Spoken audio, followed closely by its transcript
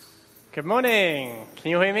Good morning.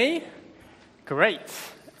 Can you hear me? Great.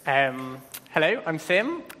 Hello, I'm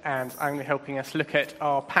Sim, and I'm helping us look at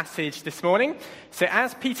our passage this morning. So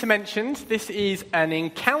as Peter mentioned, this is an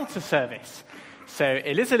encounter service. So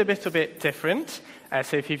it is a little bit different.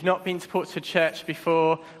 So if you've not been to Portswood Church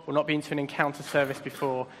before, or not been to an encounter service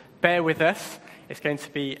before, bear with us. It's going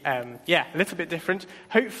to be, a little bit different.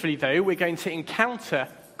 Hopefully, though, we're going to encounter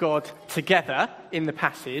God together in the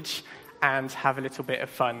passage and have a little bit of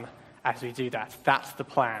fun as we do that. That's the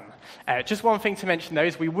plan. Just one thing to mention, though,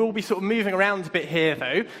 is we will be sort of moving around a bit here,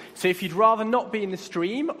 though. So if you'd rather not be in the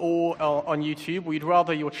stream or on YouTube, or you'd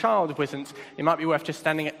rather your child wasn't, it might be worth just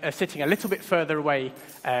sitting a little bit further away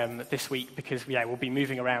this week, because, we'll be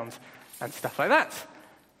moving around and stuff like that.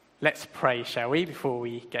 Let's pray, shall we, before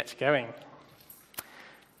we get going.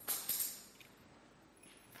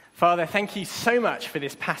 Father, thank you so much for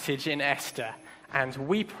this passage in Esther. And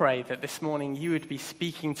we pray that this morning you would be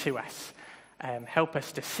speaking to us. Help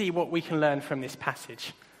us to see what we can learn from this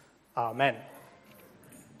passage. Amen.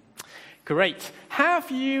 Great.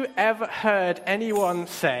 Have you ever heard anyone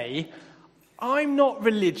say, I'm not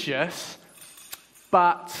religious,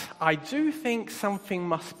 but I do think something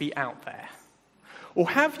must be out there? Or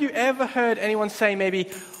have you ever heard anyone say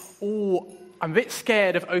maybe, I'm a bit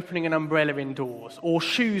scared of opening an umbrella indoors, or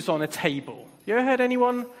shoes on a table? You ever heard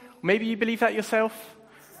anyone? Maybe you believe that yourself.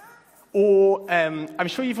 Or I'm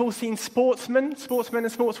sure you've all seen sportsmen and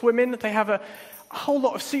sportswomen. They have a whole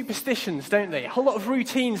lot of superstitions, don't they? A whole lot of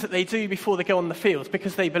routines that they do before they go on the field,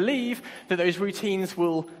 because they believe that those routines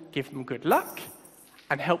will give them good luck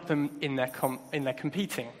and help them in their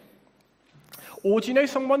competing. Or do you know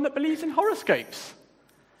someone that believes in horoscopes?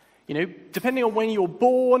 Depending on when you're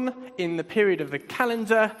born in the period of the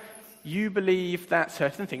calendar, you believe that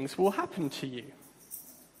certain things will happen to you.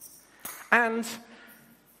 And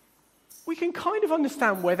we can kind of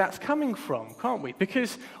understand where that's coming from, can't we?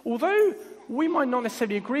 Because although we might not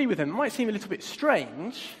necessarily agree with them, it might seem a little bit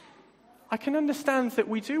strange, I can understand that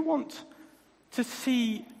we want to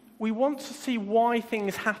see why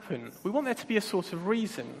things happen. We want there to be a sort of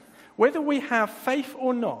reason. Whether we have faith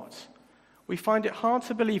or not, we find it hard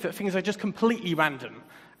to believe that things are just completely random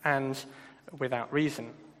and without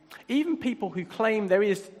reason. Even people who claim there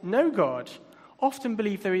is no God often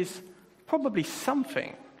believe there is probably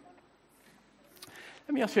something.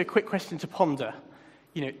 Let me ask you a quick question to ponder.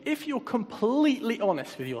 If you're completely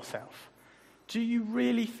honest with yourself, do you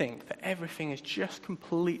really think that everything is just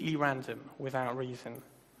completely random without reason?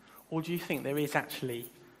 Or do you think there is actually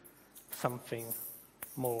something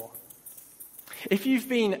more? If you've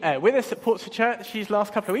been with us at Portswood Church these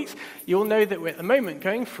last couple of weeks, you'll know that we're at the moment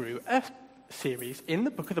going through a series in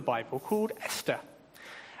the book of the Bible called Esther.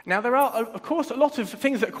 Now, there are, of course, a lot of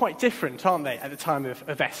things that are quite different, aren't they, at the time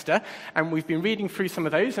of Esther? And we've been reading through some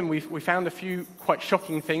of those, and we found a few quite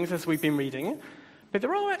shocking things as we've been reading. But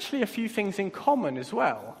there are actually a few things in common as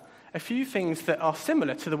well, a few things that are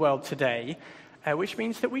similar to the world today, which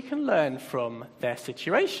means that we can learn from their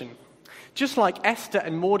situation. Just like Esther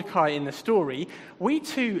and Mordecai in the story, we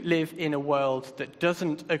too live in a world that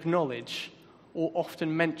doesn't acknowledge or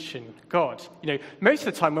often mention God. Most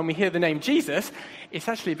of the time when we hear the name Jesus, it's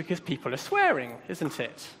actually because people are swearing, isn't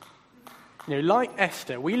it? Like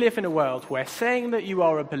Esther, we live in a world where saying that you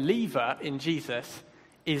are a believer in Jesus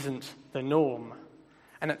isn't the norm.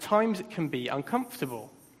 And at times it can be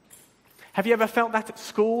uncomfortable. Have you ever felt that at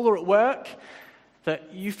school or at work?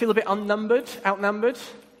 That you feel a bit outnumbered, and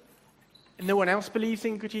no one else believes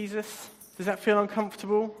in Jesus? Does that feel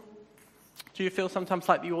uncomfortable? Do you feel sometimes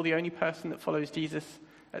like you're the only person that follows Jesus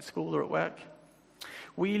at school or at work?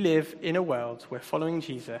 We live in a world where following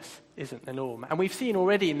Jesus isn't the norm. And we've seen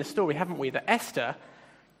already in the story, haven't we, that Esther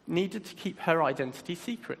needed to keep her identity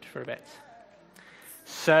secret for a bit.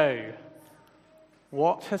 So,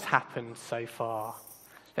 what has happened so far?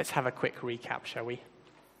 Let's have a quick recap, shall we?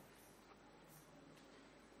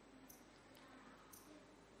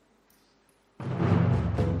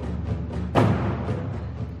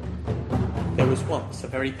 There was once a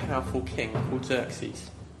very powerful king called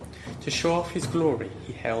Xerxes. To show off his glory,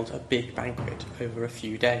 he held a big banquet over a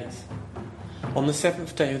few days. On the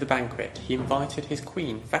 7th day of the banquet, he invited his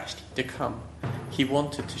queen, Vashti, to come. He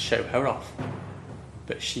wanted to show her off,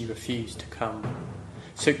 but she refused to come.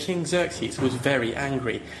 So King Xerxes was very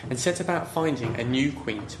angry and set about finding a new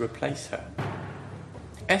queen to replace her.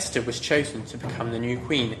 Esther was chosen to become the new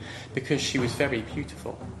queen because she was very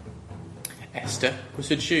beautiful. Esther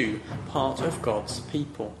was a Jew, part of God's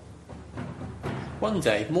people. One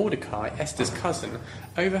day, Mordecai, Esther's cousin,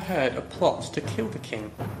 overheard a plot to kill the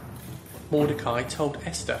king. Mordecai told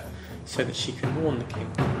Esther so that she could warn the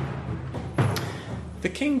king. The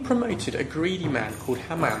king promoted a greedy man called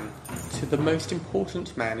Haman to the most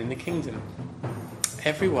important man in the kingdom.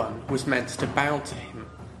 Everyone was meant to bow to him,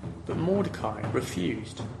 but Mordecai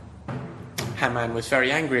refused. Haman was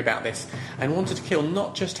very angry about this and wanted to kill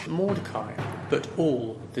not just Mordecai, but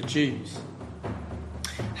all the Jews.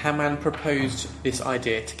 Haman proposed this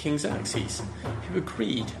idea to King Xerxes, who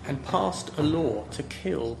agreed and passed a law to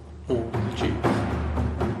kill all the Jews.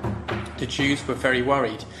 The Jews were very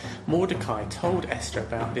worried. Mordecai told Esther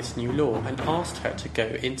about this new law and asked her to go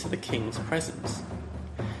into the king's presence.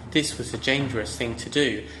 This was a dangerous thing to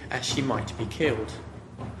do, as she might be killed.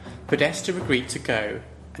 But Esther agreed to go,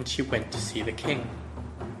 and she went to see the king.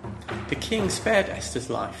 The king spared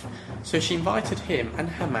Esther's life, so she invited him and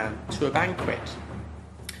Haman to a banquet.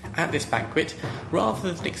 At this banquet,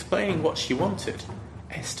 rather than explaining what she wanted,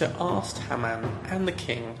 Esther asked Haman and the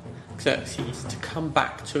king, Xerxes, to come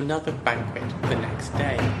back to another banquet the next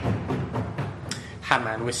day.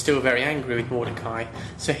 Haman was still very angry with Mordecai,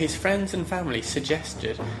 so his friends and family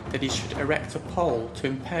suggested that he should erect a pole to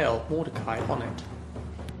impale Mordecai on it.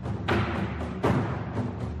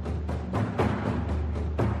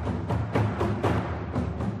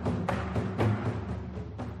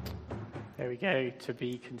 There we go, to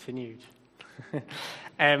be continued.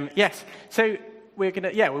 Yes, so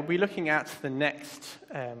we'll be looking at the next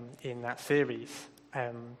in that series.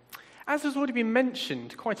 As has already been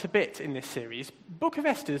mentioned quite a bit in this series, Book of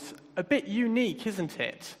Esther's a bit unique, isn't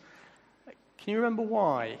it? Can you remember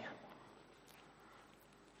why?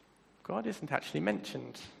 God isn't actually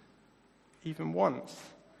mentioned, even once.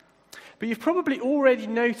 But you've probably already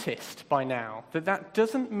noticed by now that that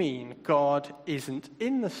doesn't mean God isn't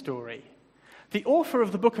in the story. The author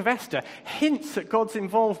of the Book of Esther hints at God's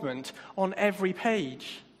involvement on every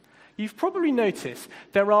page. You've probably noticed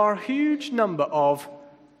there are a huge number of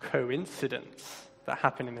coincidences that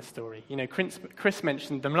happen in the story. You know, Chris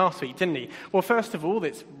mentioned them last week, didn't he? Well, first of all,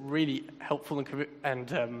 it's really helpful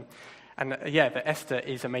that Esther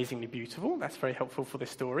is amazingly beautiful. That's very helpful for this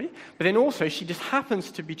story. But then also, she just happens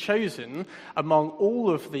to be chosen among all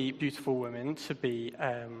of the beautiful women to be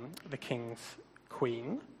the king's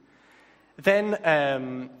queen.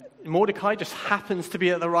 Then Mordecai just happens to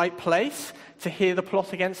be at the right place to hear the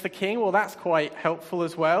plot against the king. Well, that's quite helpful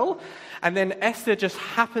as well. And then Esther just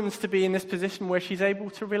happens to be in this position where she's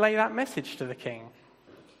able to relay that message to the king,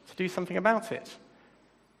 to do something about it.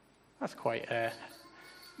 That's quite a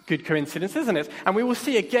good coincidence, isn't it? And we will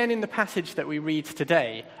see again in the passage that we read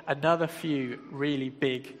today another few really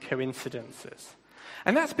big coincidences.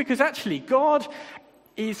 And that's because actually God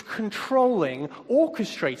is controlling,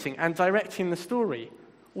 orchestrating, and directing the story.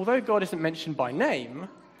 Although God isn't mentioned by name,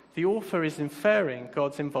 the author is inferring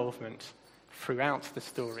God's involvement throughout the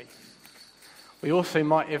story. We also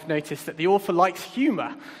might have noticed that the author likes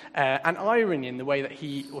humor and irony in the way that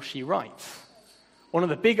he or she writes. One of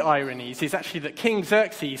the big ironies is actually that King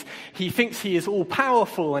Xerxes, he thinks he is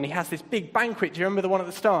all-powerful and he has this big banquet, do you remember the one at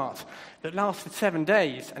the start, that lasted 7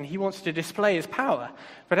 days, and he wants to display his power.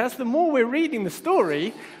 But as the more we're reading the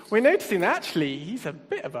story, we're noticing that actually he's a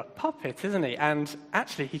bit of a puppet, isn't he? And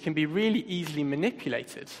actually he can be really easily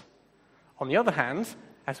manipulated. On the other hand,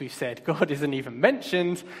 as we've said, God isn't even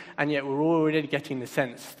mentioned, and yet we're already getting the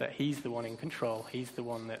sense that he's the one in control. He's the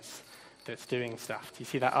one that's doing stuff. Do you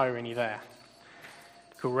see that irony there?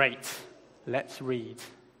 Great. Let's read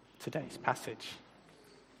today's passage.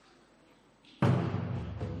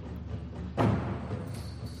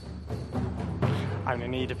 I'm going to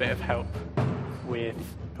need a bit of help with...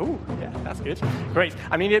 Oh, yeah, that's good. Great.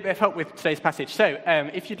 I'm going to need a bit of help with today's passage. So,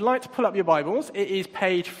 if you'd like to pull up your Bibles, it is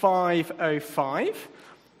page 505.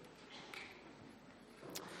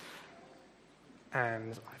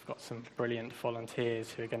 And I've got some brilliant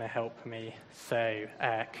volunteers who are going to help me. So,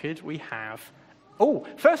 could we have... Oh,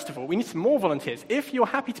 first of all, we need some more volunteers. If you're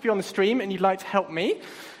happy to be on the stream and you'd like to help me,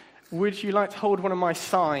 would you like to hold one of my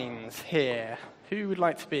signs here? Who would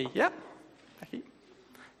like to be? Yeah? Thank you.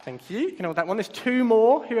 Thank you. You can hold that one. There's 2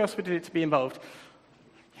 more. Who else would like to be involved?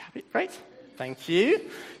 Yeah, great. Thank you.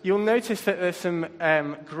 You'll notice that there's some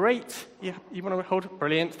great... You want to hold?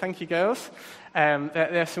 Brilliant. Thank you, girls.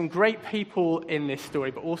 There are some great people in this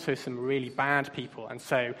story, but also some really bad people. And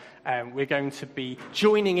so we're going to be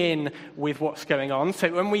joining in with what's going on.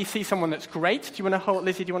 So when we see someone that's great, do you want to hold...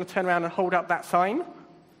 Lizzie, do you want to turn around and hold up that sign?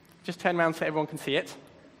 Just turn around so everyone can see it.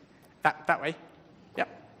 That way. Yep.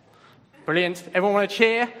 Brilliant. Everyone want to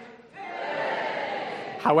cheer?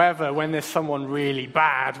 However, when there's someone really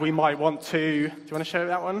bad, we might want to... Do you want to show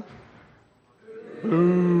that one?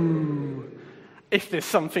 Ooh. If there's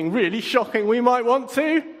something really shocking, we might want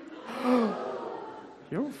to...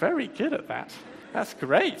 You're very good at that. That's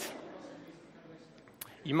great.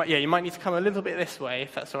 You might need to come a little bit this way,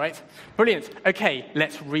 if that's all right. Brilliant. Okay,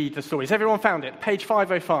 let's read the stories. Everyone found it? Page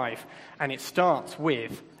 505. And it starts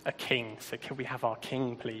with a king. So can we have our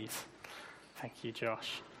king, please? Thank you,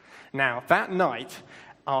 Josh. Now, that night,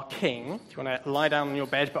 our king, do you want to lie down on your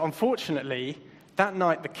bed? But unfortunately, that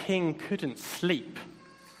night the king couldn't sleep.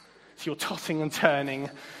 So you're tossing and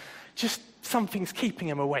turning. Just something's keeping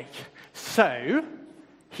him awake. So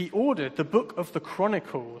he ordered the book of the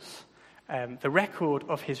Chronicles, the record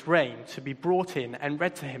of his reign, to be brought in and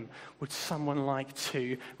read to him. Would someone like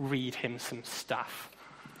to read him some stuff?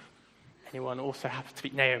 Anyone also happy to be?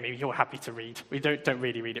 Naomi, you're happy to read. We don't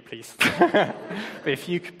really read it, please. But if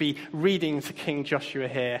you could be reading to King Joshua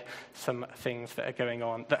here some things that are going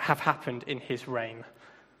on, that have happened in his reign.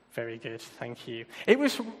 Very good, thank you. It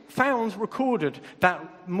was found recorded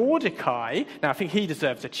that Mordecai, now I think he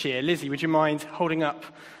deserves a cheer. Lizzie, would you mind holding up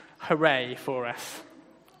hooray for us?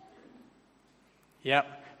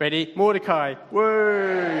 Yep, ready? Mordecai,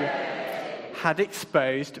 whoa! Had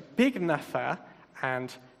exposed Bigthan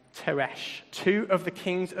and Teresh, two of the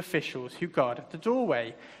king's officials who guarded the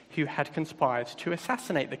doorway, who had conspired to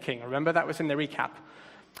assassinate the king. Remember, that was in the recap.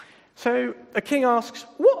 So the king asks,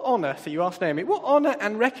 what honor, so you asked Naomi, what honor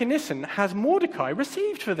and recognition has Mordecai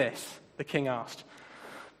received for this? The king asked.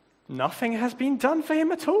 Nothing has been done for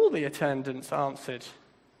him at all, the attendants answered.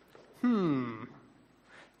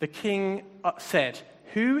 The king said,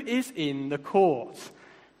 who is in the court?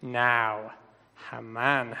 Now,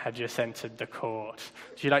 Haman had just entered the court.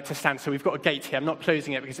 Would you like to stand? So we've got a gate here. I'm not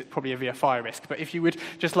closing it because it's probably a fire risk. But if you would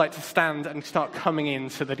just like to stand and start coming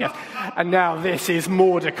into the guest. And now this is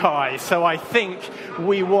Mordecai. So I think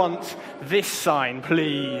we want this sign,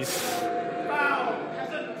 please.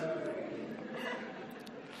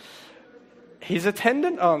 His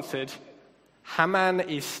attendant answered, Haman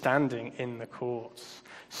is standing in the courts.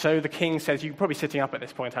 So the king says, you're probably sitting up at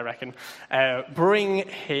this point, I reckon. Bring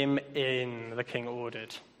him in, the king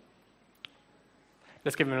ordered.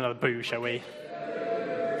 Let's give him another boo, shall we?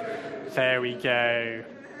 There we go.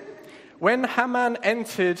 When Haman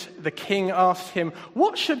entered, the king asked him,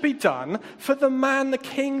 what should be done for the man the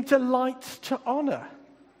king delights to honor?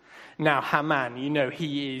 Now, Haman, you know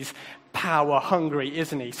he is power hungry,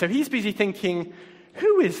 isn't he? So he's busy thinking,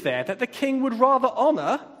 who is there that the king would rather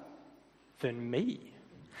honor than me?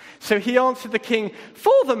 So he answered the king,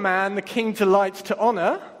 for the man the king delights to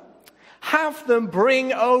honor, have them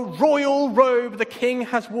bring a royal robe the king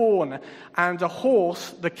has worn, and a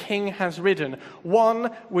horse the king has ridden,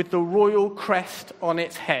 one with the royal crest on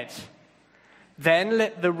its head. Then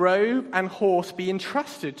let the robe and horse be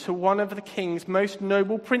entrusted to one of the king's most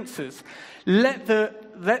noble princes. Let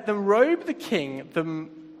them robe the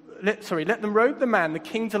man the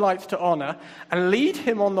king delights to honor, and lead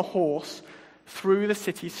him on the horse through the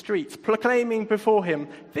city streets, proclaiming before him,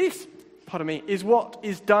 this is what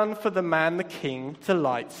is done for the man the king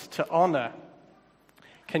delights to honor.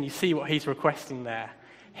 Can you see what he's requesting there?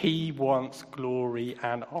 He wants glory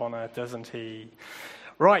and honor, doesn't he?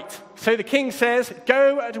 Right, so the king says,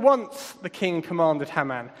 go at once, the king commanded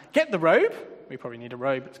Haman. Get the robe. We probably need a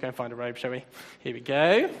robe. Let's go and find a robe, shall we? Here we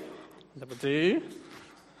go. That'll do.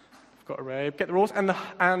 I've got a robe. Get the horse and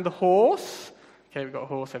the horse. Okay, we've got a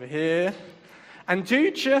horse over here. And do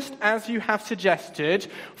just as you have suggested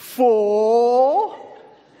for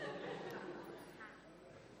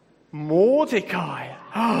Mordecai.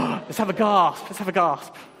 Let's have a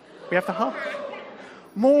gasp. We have to hush.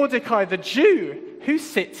 Mordecai, the Jew, who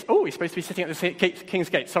sits... Oh, he's supposed to be sitting at the king's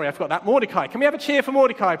gate. Sorry, I forgot that. Mordecai. Can we have a cheer for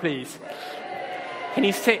Mordecai, please? Can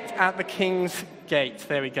he sit at the king's gate?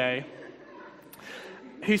 There we go.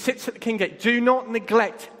 Who sits at the king's gate. Do not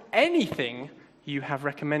neglect anything you have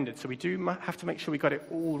recommended. So we do have to make sure we got it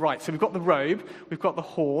all right. So we've got the robe, we've got the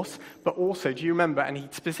horse, but also, do you remember, and he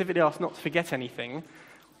specifically asked not to forget anything,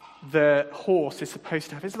 the horse is supposed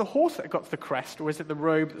to have... Is it the horse that got the crest, or is it the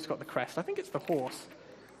robe that's got the crest? I think it's the horse.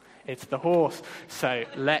 It's the horse. So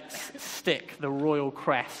let's stick the royal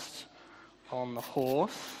crest on the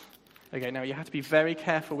horse. Okay, now you have to be very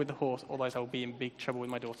careful with the horse, otherwise I'll be in big trouble with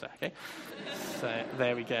my daughter, okay? So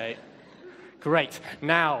there we go. Great.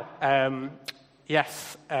 Now, Haman,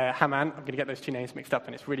 I'm going to get those two names mixed up,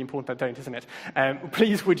 and it's really important I don't, isn't it?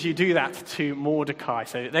 Please, would you do that to Mordecai?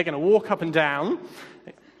 So they're going to walk up and down.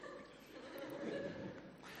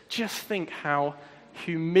 Just think how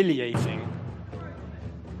humiliating.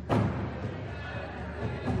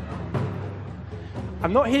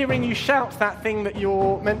 I'm not hearing you shout that thing that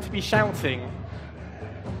you're meant to be shouting.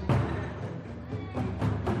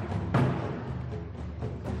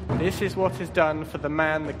 This is what is done for the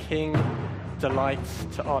man the king delights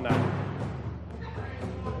to honor.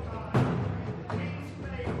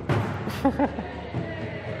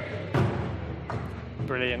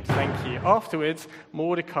 Brilliant, thank you. Afterwards,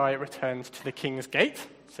 Mordecai returned to the king's gate,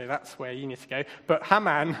 so that's where you need to go. But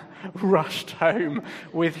Haman rushed home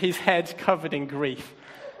with his head covered in grief.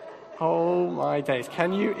 Oh my days,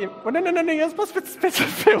 can you... Oh, no, you're supposed to spit a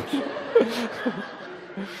film.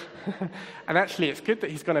 And actually, it's good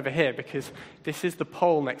that he's gone over here, because this is the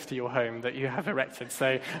pole next to your home that you have erected.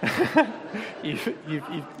 So,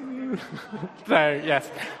 so yes,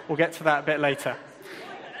 we'll get to that a bit later.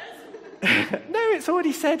 No, it's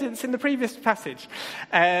already said. It's in the previous passage.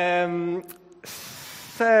 But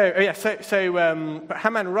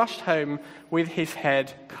Haman rushed home with his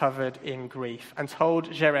head covered in grief and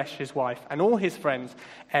told Zeresh, his wife, and all his friends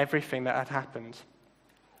everything that had happened.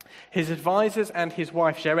 His advisors and his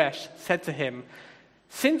wife Zeresh said to him,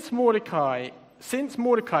 Since Mordecai,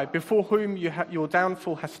 before whom your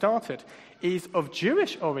downfall has started, is of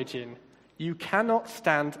Jewish origin, you cannot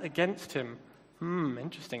stand against him.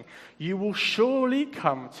 Interesting. You will surely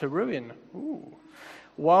come to ruin. Ooh.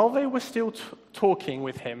 While they were still talking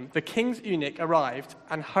with him, the king's eunuch arrived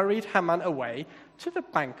and hurried Haman away to the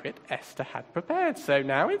banquet Esther had prepared. So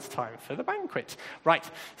now it's time for the banquet. Right,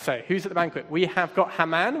 so who's at the banquet? We have got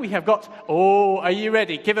Haman, we have got... Oh, are you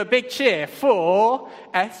ready? Give a big cheer for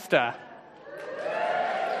Esther.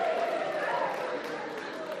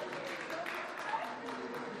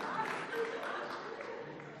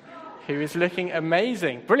 Who is looking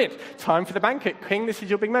amazing. Brilliant. Time for the banquet. King, this is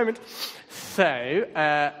your big moment. So,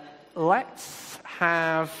 let's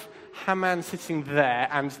have Haman sitting there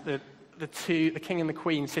and the king and the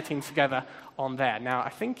queen sitting together on there. Now, I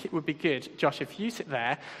think it would be good, Josh, if you sit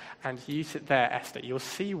there and you sit there, Esther. You'll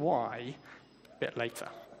see why a bit later.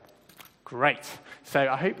 Great. So,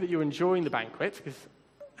 I hope that you're enjoying the banquet, because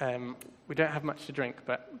we don't have much to drink,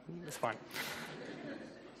 but it's fine.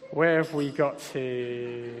 Where have we got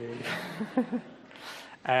to?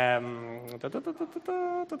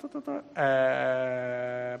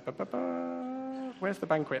 Where's the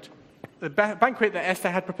banquet? The banquet that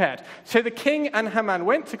Esther had prepared. So the king and Haman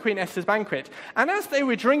went to Queen Esther's banquet, and as they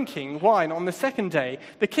were drinking wine on the second day,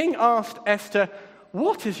 the king asked Esther,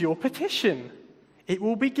 "What is your petition? It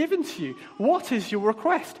will be given to you. What is your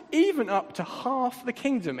request? Even up to half the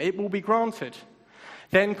kingdom, it will be granted."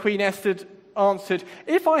 Then Queen Esther answered,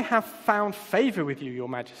 "If I have found favor with you, your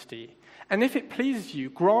majesty, and if it pleases you,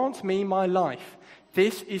 grant me my life.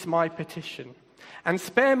 This is my petition. And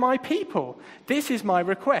spare my people. This is my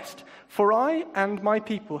request. For I and my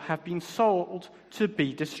people have been sold to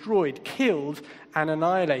be destroyed, killed, and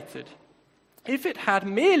annihilated. If it had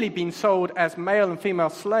merely been sold as male and female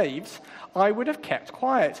slaves, I would have kept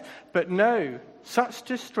quiet. But no such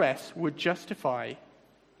distress would justify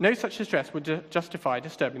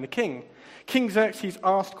disturbing the king." King Xerxes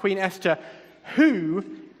asked Queen Esther, "Who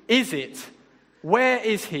is it? Where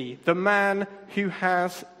is he, the man who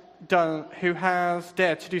has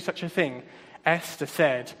dared to do such a thing?" Esther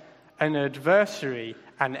said, "An adversary,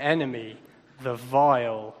 an enemy, the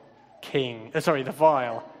vile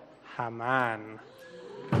Haman."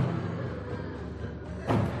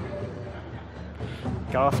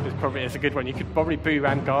 Gasp is a good one. You could probably boo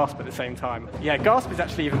and gasp at the same time. Yeah, gasp is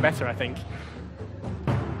actually even better, I think.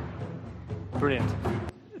 Brilliant.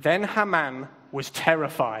 Then Haman was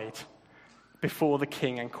terrified before the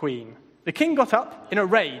king and queen. The king got up in a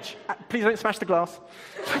rage. Please don't smash the glass.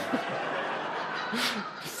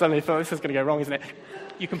 Suddenly thought this is going to go wrong, isn't it?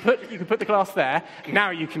 You can put the glass there.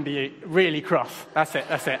 Now you can be really cross. That's it.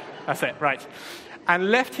 Right.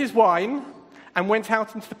 And left his wine and went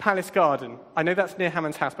out into the palace garden. I know that's near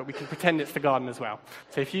Haman's house, but we can pretend it's the garden as well.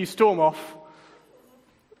 So if you storm off,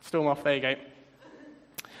 there you go.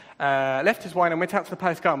 Left his wine and went out to the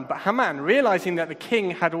palace garden. But Haman, realizing that the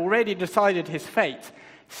king had already decided his fate,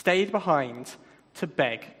 stayed behind to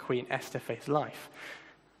beg Queen Esther for his life.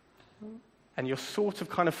 And you're sort of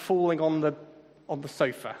kind of falling on the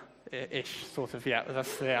sofa-ish, sort of. Yeah,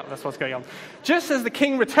 that's what's going on. Just as the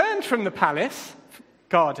king returned from the palace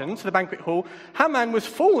garden to the banquet hall, Haman was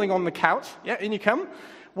falling on the couch. Yeah, in you come.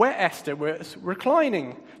 Where Esther was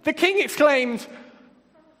reclining. The king exclaimed,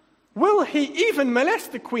 "Will he even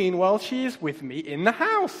molest the queen while she is with me in the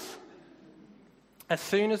house?" As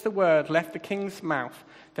soon as the word left the king's mouth,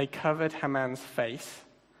 they covered Haman's face.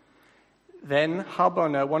 Then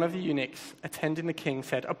Harbona, one of the eunuchs attending the king,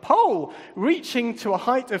 said, "A pole reaching to a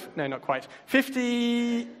height of,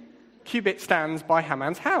 50 cubits stands by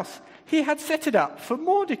Haman's house. He had set it up for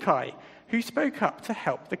Mordecai, who spoke up to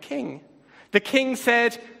help the king." The king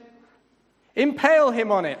said, "Impale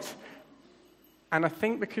him on it." And I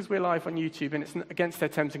think because we're live on YouTube and it's against their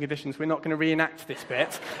terms and conditions, we're not going to reenact this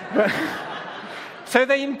bit. So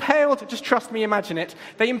they impaled, just trust me, imagine it,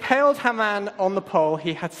 they impaled Haman on the pole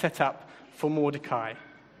he had set up for Mordecai.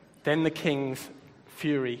 Then the king's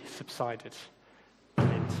fury subsided.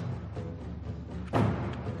 Brilliant.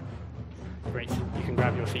 Great, you can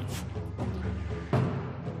grab your seats.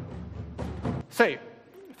 So,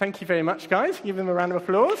 thank you very much, guys. Give them a round of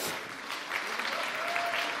applause.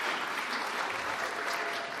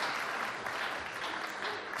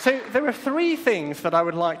 So there are three things that I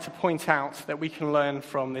would like to point out that we can learn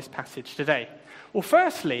from this passage today. Well,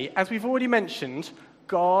 firstly, as we've already mentioned,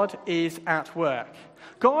 God is at work.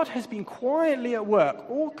 God has been quietly at work,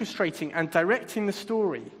 orchestrating and directing the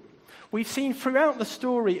story. We've seen throughout the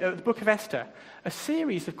story of the book of Esther a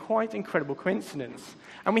series of quite incredible coincidences.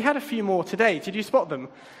 And we had a few more today. Did you spot them?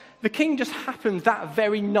 The king just happened that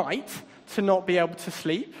very night to not be able to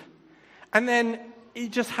sleep. And then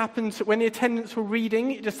it just happened, when the attendants were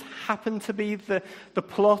reading, it just happened to be the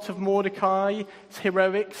plot of Mordecai's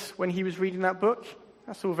heroics when he was reading that book.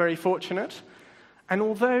 That's all very fortunate. And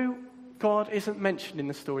although God isn't mentioned in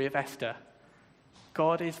the story of Esther,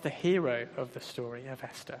 God is the hero of the story of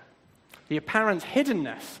Esther. The apparent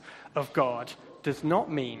hiddenness of God does not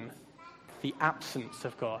mean the absence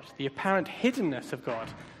of God. The apparent hiddenness of God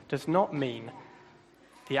does not mean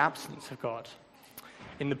the absence of God.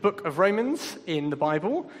 In the book of Romans, in the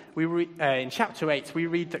Bible, in chapter 8, we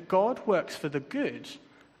read that God works for the good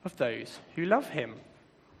of those who love him.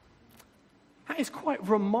 That is quite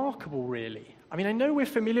remarkable, really. I mean, I know we're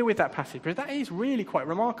familiar with that passage, but that is really quite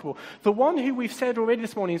remarkable. The one who we've said already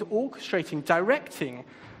this morning is orchestrating, directing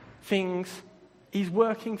things, is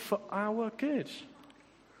working for our good.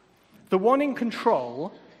 The one in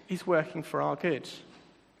control is working for our good.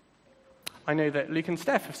 I know that Luke and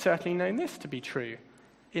Steph have certainly known this to be true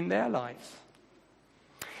in their lives.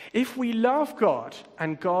 If we love God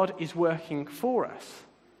and God is working for us,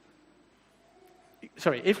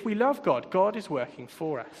 if we love God, God is working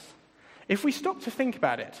for us. If we stop to think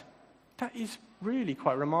about it, that is really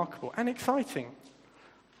quite remarkable and exciting.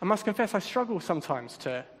 I must confess, I struggle sometimes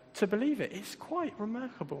to believe it. It's quite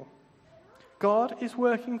remarkable. God is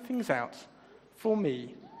working things out for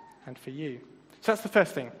me and for you. So that's the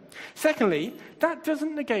first thing. Secondly, that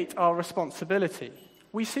doesn't negate our responsibility.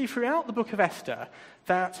 We see throughout the book of Esther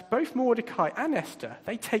that both Mordecai and Esther,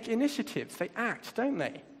 they take initiatives, they act, don't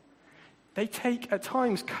they? They take, at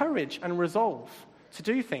times, courage and resolve to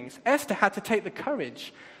do things. Esther had to take the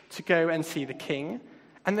courage to go and see the king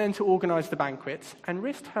and then to organize the banquets and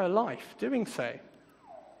risk her life doing so.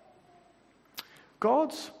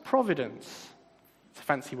 God's providence, it's a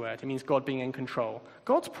fancy word, it means God being in control.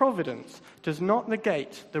 God's providence does not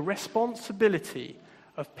negate the responsibility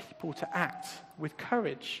of people to act with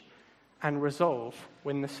courage and resolve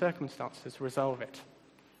when the circumstances require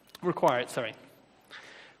it.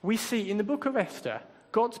 We see in the book of Esther,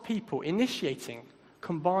 God's people initiating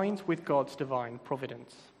combined with God's divine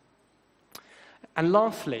providence. And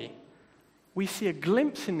lastly, we see a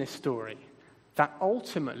glimpse in this story that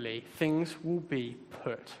ultimately things will be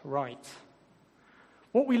put right.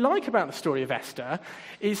 What we like about the story of Esther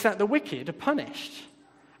is that the wicked are punished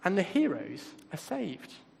and the heroes are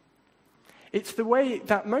saved. It's the way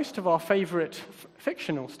that most of our favorite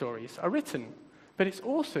fictional stories are written, but it's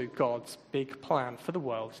also God's big plan for the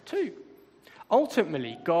world too.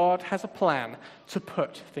 Ultimately, God has a plan to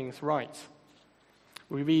put things right.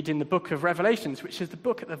 We read in the book of Revelations, which is the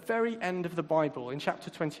book at the very end of the Bible, in chapter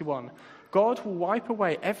 21, God will wipe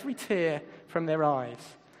away every tear from their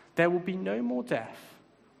eyes. There will be no more death,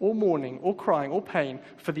 or mourning, or crying, or pain,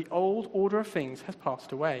 for the old order of things has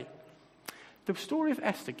passed away. The story of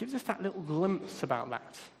Esther gives us that little glimpse about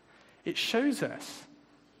that. It shows us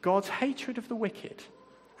God's hatred of the wicked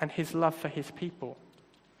and his love for his people.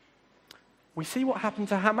 We see what happened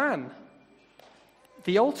to Haman.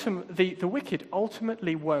 The wicked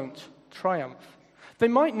ultimately won't triumph. They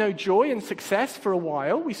might know joy and success for a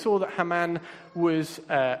while. We saw that Haman was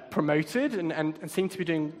promoted and seemed to be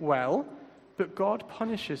doing well, but God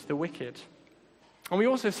punishes the wicked. And we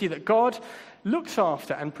also see that God looks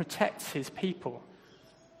after and protects his people.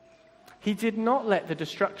 He did not let the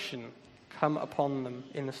destruction come upon them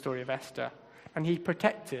in the story of Esther, and he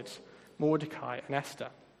protected Mordecai and Esther.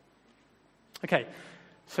 Okay,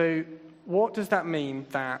 so what does that mean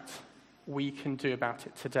that we can do about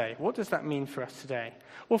it today? What does that mean for us today?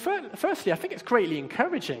 Well, firstly, I think it's greatly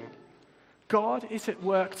encouraging. God is at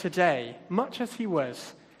work today, much as he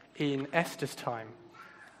was in Esther's time.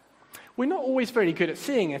 We're not always very good at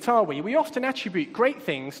seeing it, are we? We often attribute great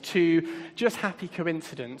things to just happy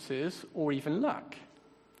coincidences or even luck,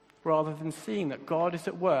 rather than seeing that God is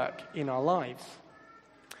at work in our lives.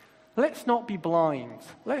 let's not be blind.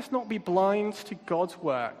 Let's not be blind to God's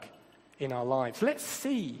work in our lives. Let's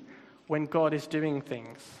see when God is doing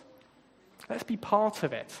things. Let's be part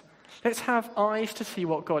of it. Let's have eyes to see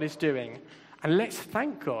what God is doing, and let's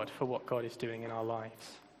thank God for what God is doing in our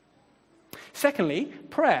lives. Secondly,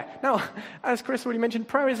 prayer. Now, as Chris already mentioned,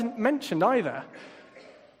 prayer isn't mentioned either.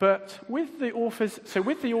 But with the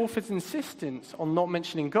author's insistence on not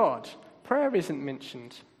mentioning God, prayer isn't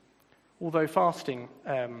mentioned. Although fasting,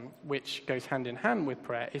 which goes hand in hand with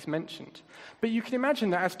prayer, is mentioned. But you can imagine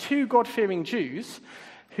that as two God-fearing Jews,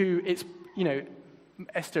 who it's,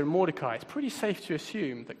 Esther and Mordecai, it's pretty safe to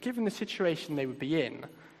assume that given the situation they would be in,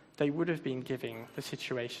 they would have been giving the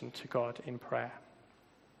situation to God in prayer.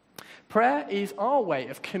 Prayer is our way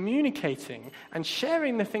of communicating and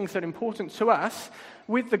sharing the things that are important to us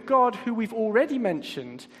with the God who we've already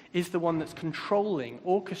mentioned is the one that's controlling,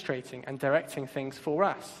 orchestrating, and directing things for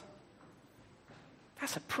us.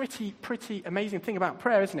 That's a pretty amazing thing about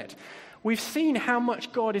prayer, isn't it? We've seen how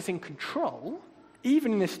much God is in control,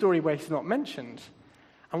 even in this story where he's not mentioned,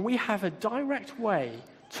 and we have a direct way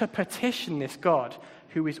to petition this God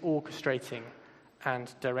who is orchestrating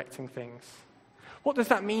and directing things. What does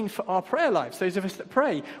that mean for our prayer lives, those of us that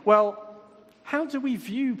pray? Well, how do we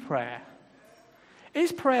view prayer?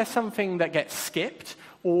 Is prayer something that gets skipped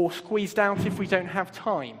or squeezed out if we don't have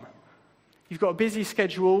time? You've got a busy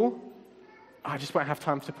schedule. I just won't have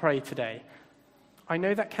time to pray today. I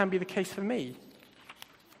know that can be the case for me.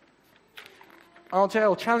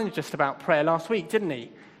 RJL challenged us about prayer last week, didn't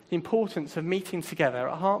he? The importance of meeting together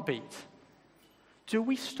at Heartbeat. Do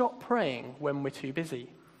we stop praying when we're too busy?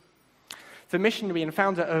 The missionary and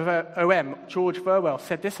founder of OM, George Verwell,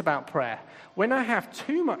 said this about prayer. When I have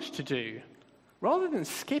too much to do, rather than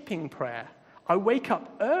skipping prayer, I wake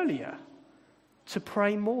up earlier to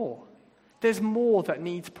pray more. There's more that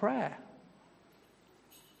needs prayer.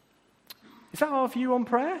 Is that our view on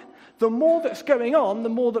prayer? The more that's going on, the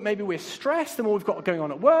more that maybe we're stressed, the more we've got going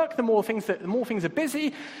on at work, the more things are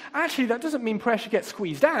busy. Actually, that doesn't mean prayer should get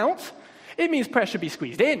squeezed out. It means prayer should be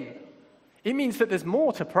squeezed in. It means that there's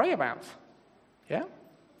more to pray about. Yeah?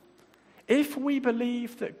 If we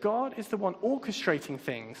believe that God is the one orchestrating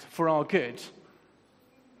things for our good,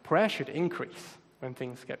 prayer should increase when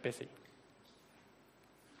things get busy.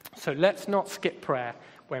 So let's not skip prayer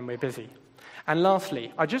when we're busy. And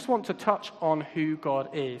lastly, I just want to touch on who God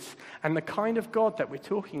is and the kind of God that we're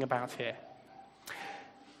talking about here.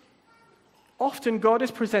 Often God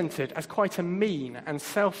is presented as quite a mean and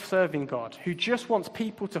self-serving God who just wants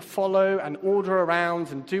people to follow and order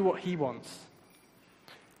around and do what he wants.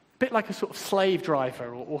 A bit like a sort of slave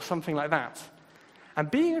driver or something like that.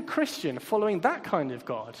 And being a Christian following that kind of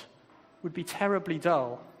God would be terribly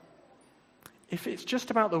dull. If it's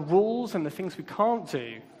just about the rules and the things we can't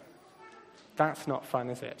do, that's not fun,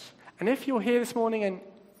 is it? And if you're here this morning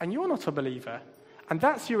and you're not a believer, and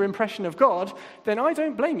that's your impression of God, then I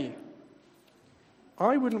don't blame you.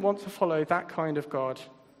 I wouldn't want to follow that kind of God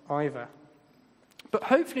either. But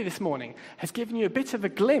hopefully this morning has given you a bit of a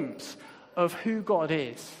glimpse of who God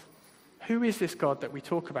is. Who is this God that we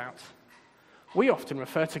talk about? We often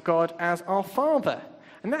refer to God as our Father,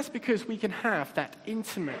 and that's because we can have that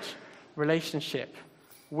intimate relationship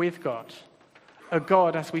with God. A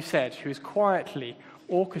God, as we said, who is quietly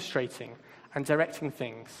orchestrating and directing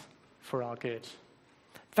things for our good.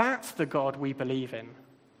 That's the God we believe in.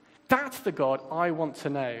 That's the God I want to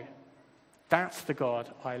know. That's the God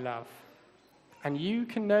I love. And you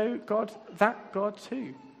can know God, that God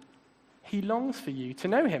too. He longs for you to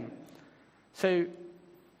know him. So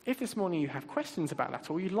if this morning you have questions about that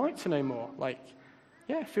or you'd like to know more,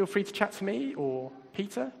 feel free to chat to me or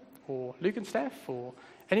Peter or Luke and Steph or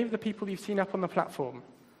any of the people you've seen up on the platform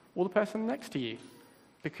or the person next to you,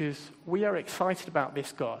 because we are excited about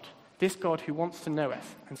this God who wants to know us,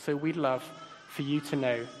 and so we'd love for you to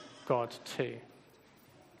know God too.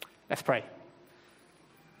 Let's pray.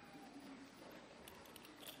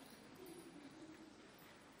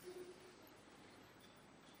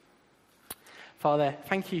 Father,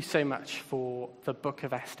 thank you so much for the book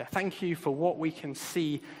of Esther. Thank you for what we can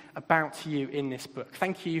see about you in this book.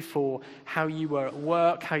 Thank you for how you were at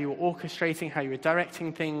work, how you were orchestrating, how you were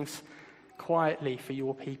directing things quietly for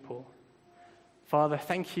your people. Father,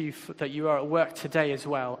 thank you that you are at work today as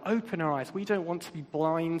well. Open our eyes. We don't want to be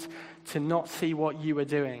blind to not see what you are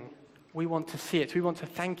doing. We want to see it. We want to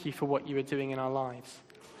thank you for what you are doing in our lives.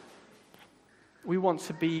 We want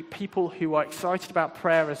to be people who are excited about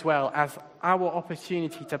prayer as well as our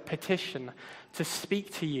opportunity to petition, to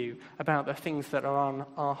speak to you about the things that are on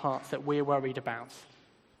our hearts that we're worried about.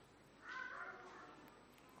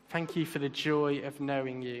 Thank you for the joy of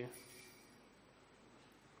knowing you.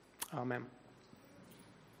 Amen.